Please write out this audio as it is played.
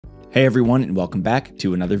Hey everyone, and welcome back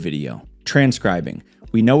to another video. Transcribing.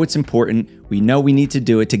 We know it's important, we know we need to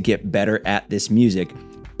do it to get better at this music,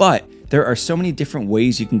 but there are so many different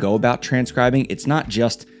ways you can go about transcribing. It's not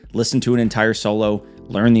just listen to an entire solo,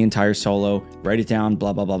 learn the entire solo, write it down,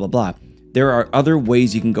 blah, blah, blah, blah, blah. There are other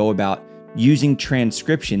ways you can go about using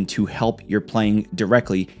transcription to help your playing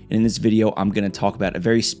directly. And in this video, I'm going to talk about a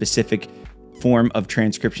very specific form of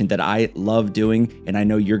transcription that I love doing, and I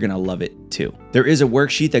know you're gonna love it too. There is a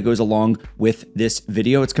worksheet that goes along with this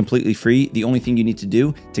video. It's completely free. The only thing you need to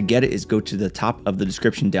do to get it is go to the top of the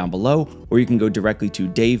description down below, or you can go directly to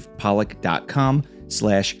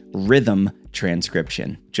davepollack.com/rhythm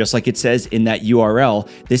transcription. Just like it says in that URL,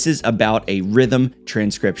 this is about a rhythm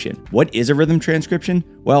transcription. What is a rhythm transcription?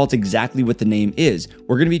 Well, it's exactly what the name is.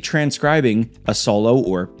 We're going to be transcribing a solo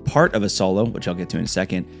or part of a solo, which I'll get to in a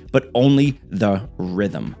second, but only the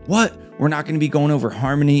rhythm. What? We're not going to be going over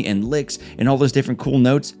harmony and licks and all those different cool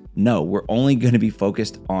notes? No, we're only going to be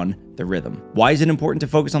focused on the rhythm. Why is it important to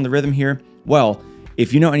focus on the rhythm here? Well,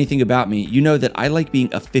 if you know anything about me, you know that I like being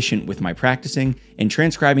efficient with my practicing, and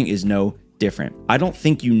transcribing is no different. I don't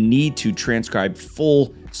think you need to transcribe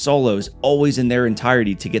full solos always in their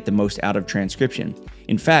entirety to get the most out of transcription.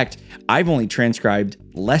 In fact, I've only transcribed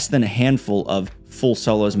less than a handful of full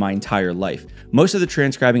solos my entire life. Most of the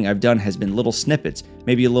transcribing I've done has been little snippets,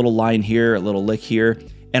 maybe a little line here, a little lick here,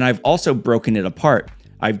 and I've also broken it apart.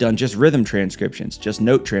 I've done just rhythm transcriptions, just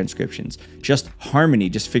note transcriptions, just harmony,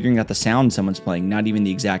 just figuring out the sound someone's playing, not even the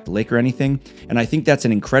exact lick or anything. And I think that's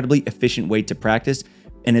an incredibly efficient way to practice.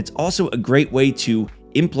 And it's also a great way to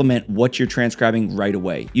implement what you're transcribing right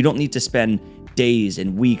away. You don't need to spend days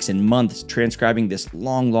and weeks and months transcribing this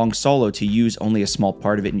long solo to use only a small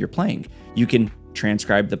part of it in your playing. You can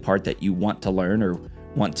transcribe the part that you want to learn or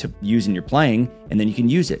want to use in your playing, and then you can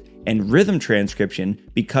use it. And rhythm transcription,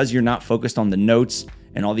 because you're not focused on the notes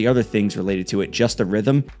and all the other things related to it, just the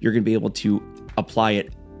rhythm, you're going to be able to apply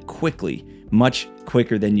it quickly, much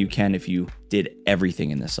quicker than you can if you did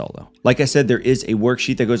everything in the solo. Like I said, there is a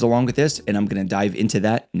worksheet that goes along with this, and I'm going to dive into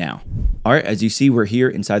that now. All right, as you see, we're here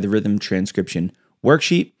inside the rhythm transcription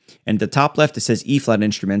worksheet, and at the top left, it says E-flat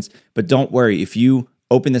instruments, but don't worry, if you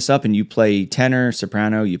open this up and you play tenor,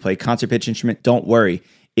 soprano, you play concert pitch instrument, don't worry.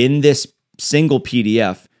 In this single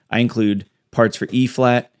PDF, I include parts for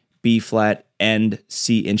E-flat, B-flat, and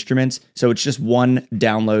C instruments. So it's just one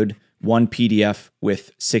download, one PDF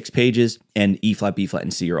with 6 pages, and E-flat, B-flat,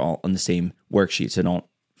 and C are all on the same worksheet, so don't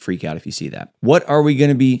freak out if you see that. What are we going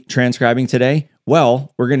to be transcribing today?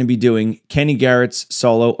 Well, we're going to be doing Kenny Garrett's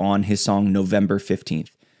solo on his song November 15th.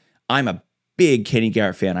 I'm a big Kenny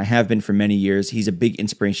Garrett fan. I have been for many years. He's a big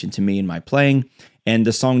inspiration to me in my playing, and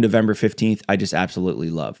the song November 15th, I just absolutely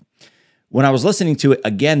love. When I was listening to it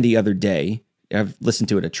again the other day, I've listened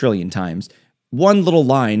to it a trillion times, one little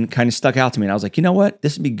line kind of stuck out to me, and I was like, you know what?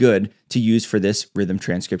 This would be good to use for this rhythm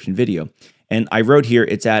transcription video. And I wrote here,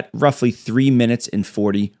 it's at roughly 3 minutes and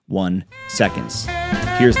 41 seconds.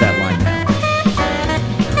 Here's that line now.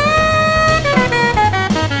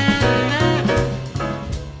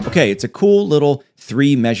 Okay, it's a cool little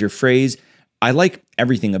 3-measure phrase. I like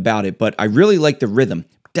everything about it, but I really like the rhythm.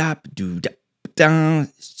 It's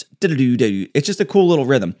just a cool little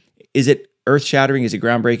rhythm. Is it earth-shattering? Is it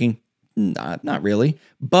groundbreaking? Not really,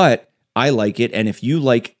 but I like it. And if you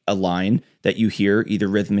like a line that you hear either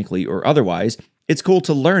rhythmically or otherwise, it's cool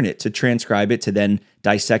to learn it, to transcribe it, to then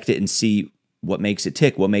dissect it and see what makes it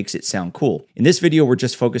tick, what makes it sound cool. In this video, we're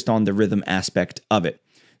just focused on the rhythm aspect of it.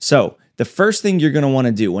 So the first thing you're going to want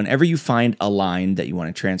to do whenever you find a line that you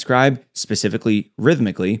want to transcribe, specifically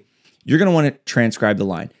rhythmically, you're going to want to transcribe the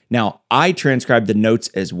line. Now, I transcribe the notes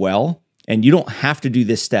as well, and you don't have to do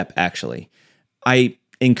this step, actually. I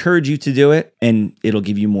encourage you to do it, and it'll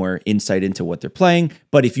give you more insight into what they're playing.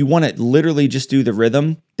 But if you want to literally just do the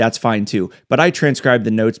rhythm, that's fine too. But I transcribed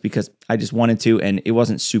the notes because I just wanted to, and it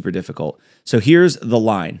wasn't super difficult. So here's the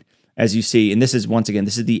line, as you see, and this is, once again,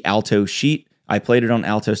 this is the alto sheet. I played it on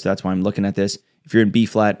alto, so that's why I'm looking at this. If you're in B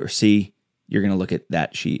flat or C, you're going to look at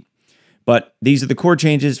that sheet. But these are the chord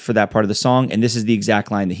changes for that part of the song, and this is the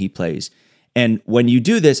exact line that he plays. And when you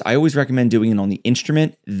do this, I always recommend doing it on the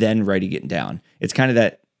instrument, then writing it down. It's kind of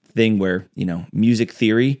that thing where, you know, music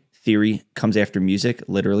theory comes after music,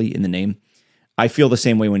 literally in the name. I feel the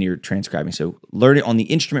same way when you're transcribing. So learn it on the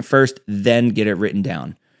instrument first, then get it written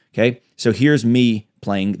down. Okay, so here's me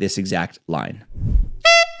playing this exact line.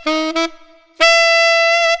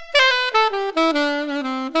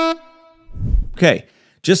 Okay,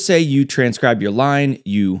 just say you transcribe your line,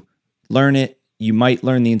 you learn it, you might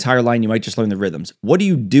learn the entire line, you might just learn the rhythms. What do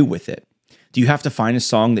you do with it? Do you have to find a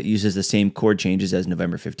song that uses the same chord changes as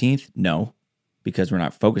November 15th? No. because we're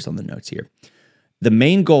not focused on the notes here. The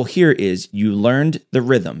main goal here is you learned the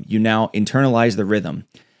rhythm. You now internalize the rhythm.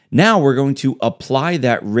 Now we're going to apply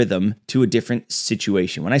that rhythm to a different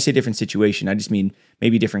situation. When I say different situation, I just mean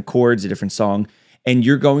maybe different chords, a different song, and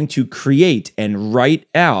you're going to create and write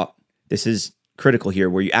out. This is critical here,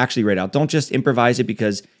 where you actually write out. Don't just improvise it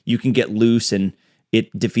because you can get loose and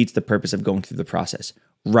it defeats the purpose of going through the process.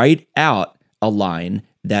 Write out a line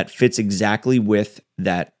that fits exactly with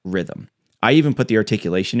that rhythm. I even put the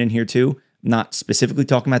articulation in here too. Not specifically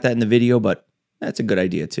talking about that in the video, but that's a good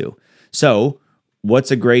idea too. So what's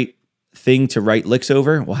a great thing to write licks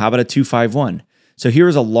over? Well, how about a 2-5-1? So here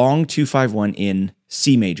is a long 2-5-1 in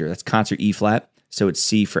C major. That's concert E flat. So it's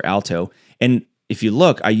C for alto. And if you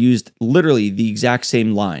look, I used literally the exact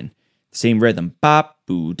same line, same rhythm. Bop,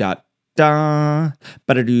 boo, dot, da,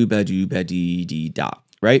 ba-da-doo, ba-doo, ba-dee, dee, da,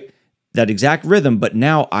 right? That exact rhythm, but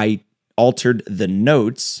now I altered the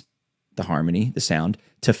notes, the harmony, the sound,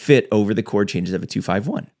 to fit over the chord changes of a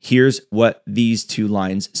 2-5-1. Here's what these two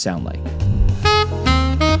lines sound like.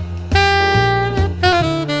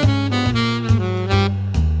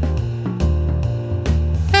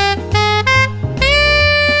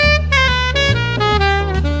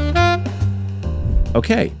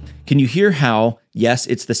 Okay, can you hear how, yes,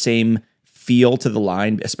 it's the same feel to the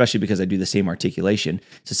line, especially because I do the same articulation.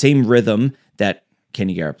 It's the same rhythm that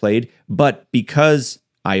Kenny Garrett played, but because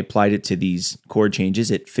I applied it to these chord changes,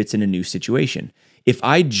 it fits in a new situation. If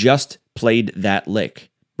I just played that lick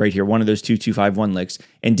right here, one of those 2-2-5-1 licks,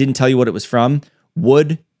 and didn't tell you what it was from,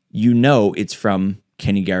 would you know it's from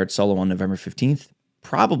Kenny Garrett's solo on November 15th?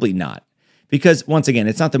 Probably not. Because once again,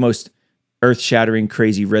 it's not the most earth-shattering,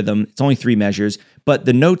 crazy rhythm. It's only 3 measures, but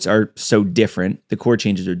the notes are so different. The chord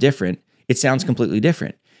changes are different. It sounds completely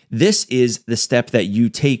different. This is the step that you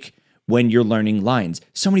take when you're learning lines.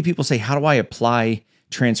 So many people say, how do I apply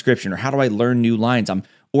transcription, or how do I learn new lines?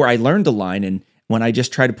 Or I learned a line, and when I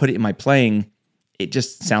just try to put it in my playing, it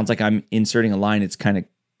just sounds like I'm inserting a line. It's kind of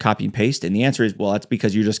copy and paste. And the answer is, well, that's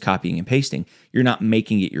because you're just copying and pasting. You're not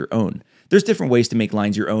making it your own. There's different ways to make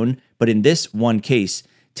lines your own, but in this one case,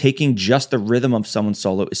 taking just the rhythm of someone's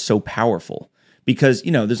solo is so powerful because,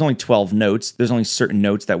 there's only 12 notes. There's only certain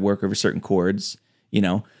notes that work over certain chords,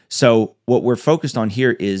 So what we're focused on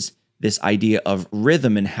here is this idea of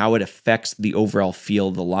rhythm and how it affects the overall feel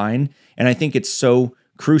of the line. And I think it's so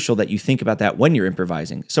crucial that you think about that when you're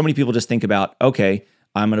improvising. So many people just think about, okay,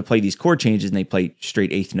 I'm going to play these chord changes, and they play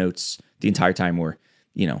straight eighth notes the entire time, or,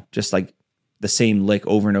 just like the same lick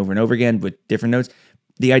over and over and over again with different notes.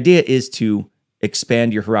 The idea is to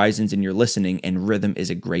expand your horizons in your listening, and rhythm is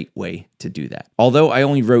a great way to do that. Although I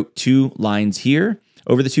only wrote 2 lines here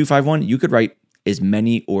over the 2-5-1, you could write as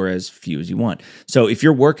many or as few as you want. So if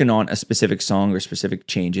you're working on a specific song or specific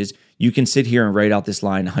changes, you can sit here and write out this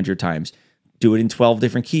line 100 times. Do it in 12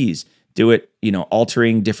 different keys. Do it,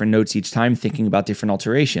 altering different notes each time, thinking about different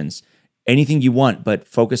alterations. Anything you want, but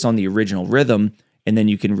focus on the original rhythm, and then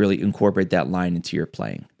you can really incorporate that line into your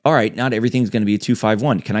playing. All right, not everything's going to be a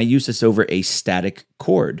 2-5-1. Can I use this over a static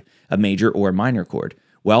chord, a major or a minor chord?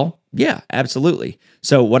 Well, yeah, absolutely.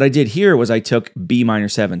 So what I did here was I took B minor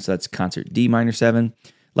 7, so that's concert D minor 7,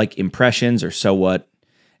 like impressions or so what,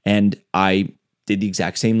 and I did the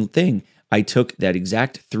exact same thing. I took that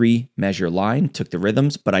exact 3-measure line, took the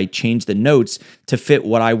rhythms, but I changed the notes to fit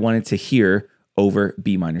what I wanted to hear over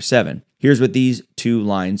B minor 7. Here's what these 2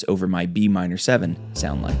 lines over my B minor 7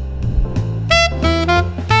 sound like.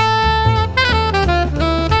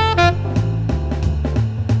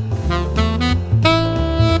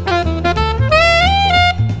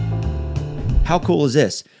 How cool is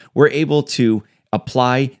this? We're able to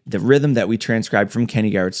apply the rhythm that we transcribed from Kenny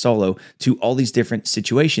Garrett's solo to all these different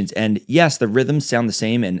situations. And yes, the rhythms sound the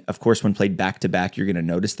same. And of course, when played back to back, you're going to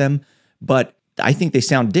notice them. But I think they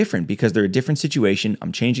sound different because they're a different situation.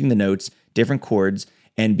 I'm changing the notes, different chords.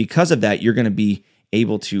 And because of that, you're going to be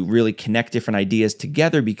able to really connect different ideas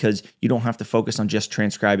together because you don't have to focus on just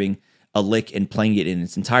transcribing a lick and playing it in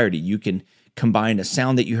its entirety. You can combine a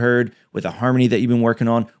sound that you heard with a harmony that you've been working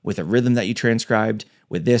on, with a rhythm that you transcribed,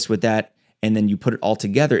 with this, with that, and then you put it all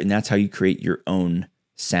together, and that's how you create your own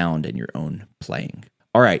sound and your own playing.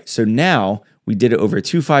 All right, so now we did it over a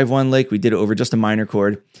 2-5-1 lick, we did it over just a minor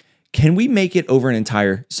chord. Can we make it over an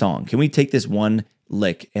entire song? Can we take this one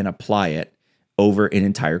lick and apply it over an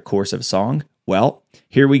entire course of a song? Well,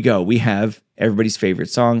 here we go. We have everybody's favorite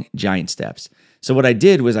song, Giant Steps. So what I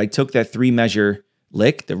did was I took that 3-measure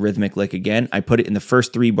lick, the rhythmic lick again, I put it in the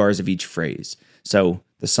first 3 bars of each phrase. So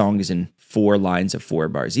the song is in 4 lines of 4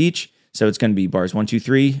 bars each. So it's going to be bars 1, 2,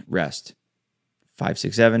 3, rest. 5,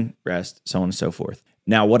 6, 7, rest, so on and so forth.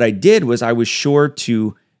 Now, what I did was I was sure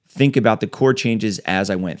to think about the chord changes as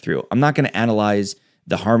I went through. I'm not going to analyze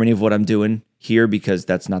the harmony of what I'm doing here because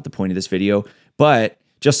that's not the point of this video. But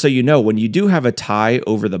just so you know, when you do have a tie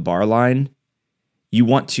over the bar line, you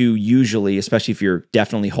want to usually, especially if you're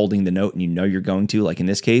definitely holding the note and you know you're going to, like in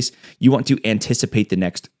this case, you want to anticipate the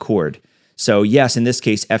next chord. So yes, in this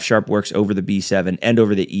case, F sharp works over the B7 and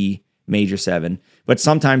over the E major 7, but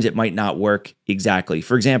sometimes it might not work exactly.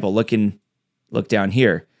 For example, look down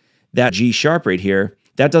here, that G sharp right here,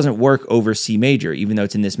 that doesn't work over C major, even though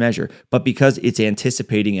it's in this measure. But because it's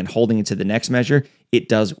anticipating and holding it to the next measure, it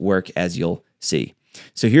does work, as you'll see.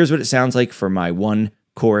 So here's what it sounds like for my one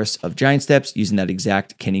chorus of Giant Steps using that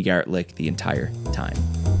exact Kenny Garrett lick the entire time.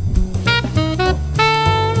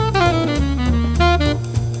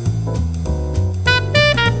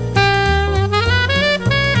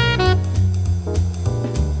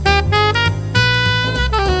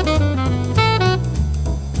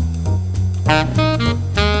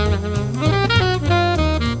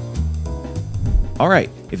 All right,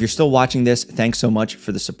 if you're still watching this, thanks so much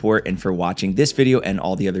for the support and for watching this video and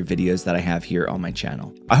all the other videos that I have here on my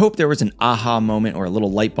channel. I hope there was an aha moment or a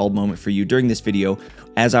little light bulb moment for you during this video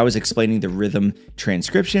as I was explaining the rhythm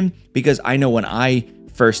transcription, because I know when I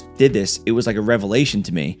first did this, it was like a revelation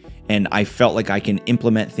to me, and I felt like I can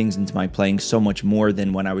implement things into my playing so much more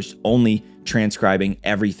than when I was only transcribing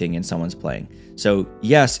everything in someone's playing. So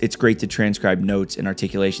yes, it's great to transcribe notes and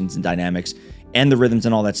articulations and dynamics and the rhythms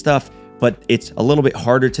and all that stuff, but it's a little bit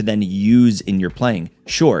harder to then use in your playing.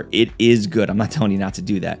 Sure, it is good. I'm not telling you not to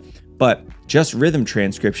do that, but just rhythm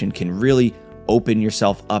transcription can really open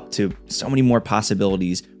yourself up to so many more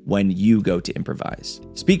possibilities when you go to improvise.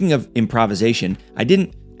 Speaking of improvisation, I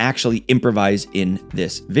didn't actually improvise in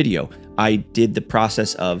this video. I did the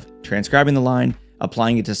process of transcribing the line,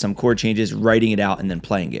 applying it to some chord changes, writing it out, and then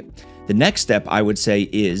playing it. The next step I would say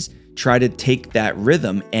is try to take that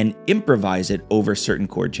rhythm and improvise it over certain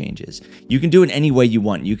chord changes. You can do it any way you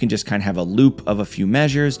want. You can just kind of have a loop of a few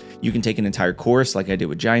measures. You can take an entire chorus like I did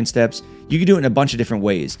with Giant Steps. You can do it in a bunch of different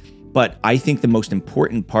ways. But I think the most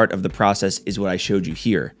important part of the process is what I showed you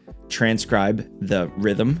here. Transcribe the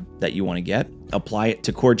rhythm that you want to get, apply it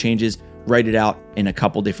to chord changes, write it out in a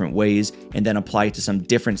couple different ways, and then apply it to some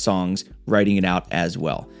different songs, writing it out as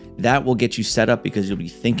well. That will get you set up because you'll be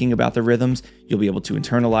thinking about the rhythms, you'll be able to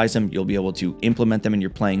internalize them, you'll be able to implement them in your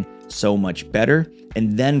playing so much better.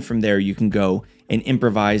 And then from there, you can go and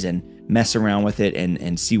improvise and mess around with it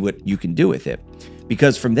and see what you can do with it.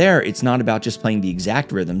 Because from there, it's not about just playing the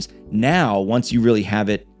exact rhythms. Now, once you really have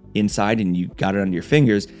it inside and you got it under your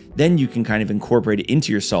fingers, then you can kind of incorporate it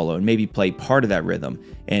into your solo and maybe play part of that rhythm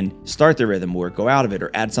and start the rhythm or go out of it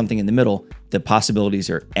or add something in the middle. The possibilities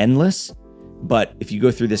are endless. But if you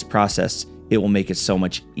go through this process, it will make it so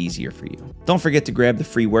much easier for you. Don't forget to grab the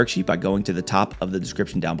free worksheet by going to the top of the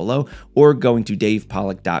description down below or going to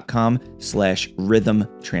davepollack.com/rhythm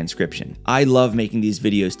transcription. I love making these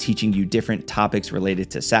videos teaching you different topics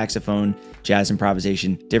related to saxophone, jazz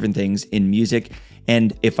improvisation, different things in music.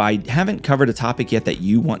 And if I haven't covered a topic yet that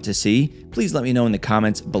you want to see, please let me know in the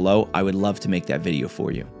comments below. I would love to make that video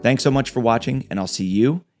for you. Thanks so much for watching, and I'll see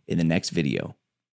you in the next video.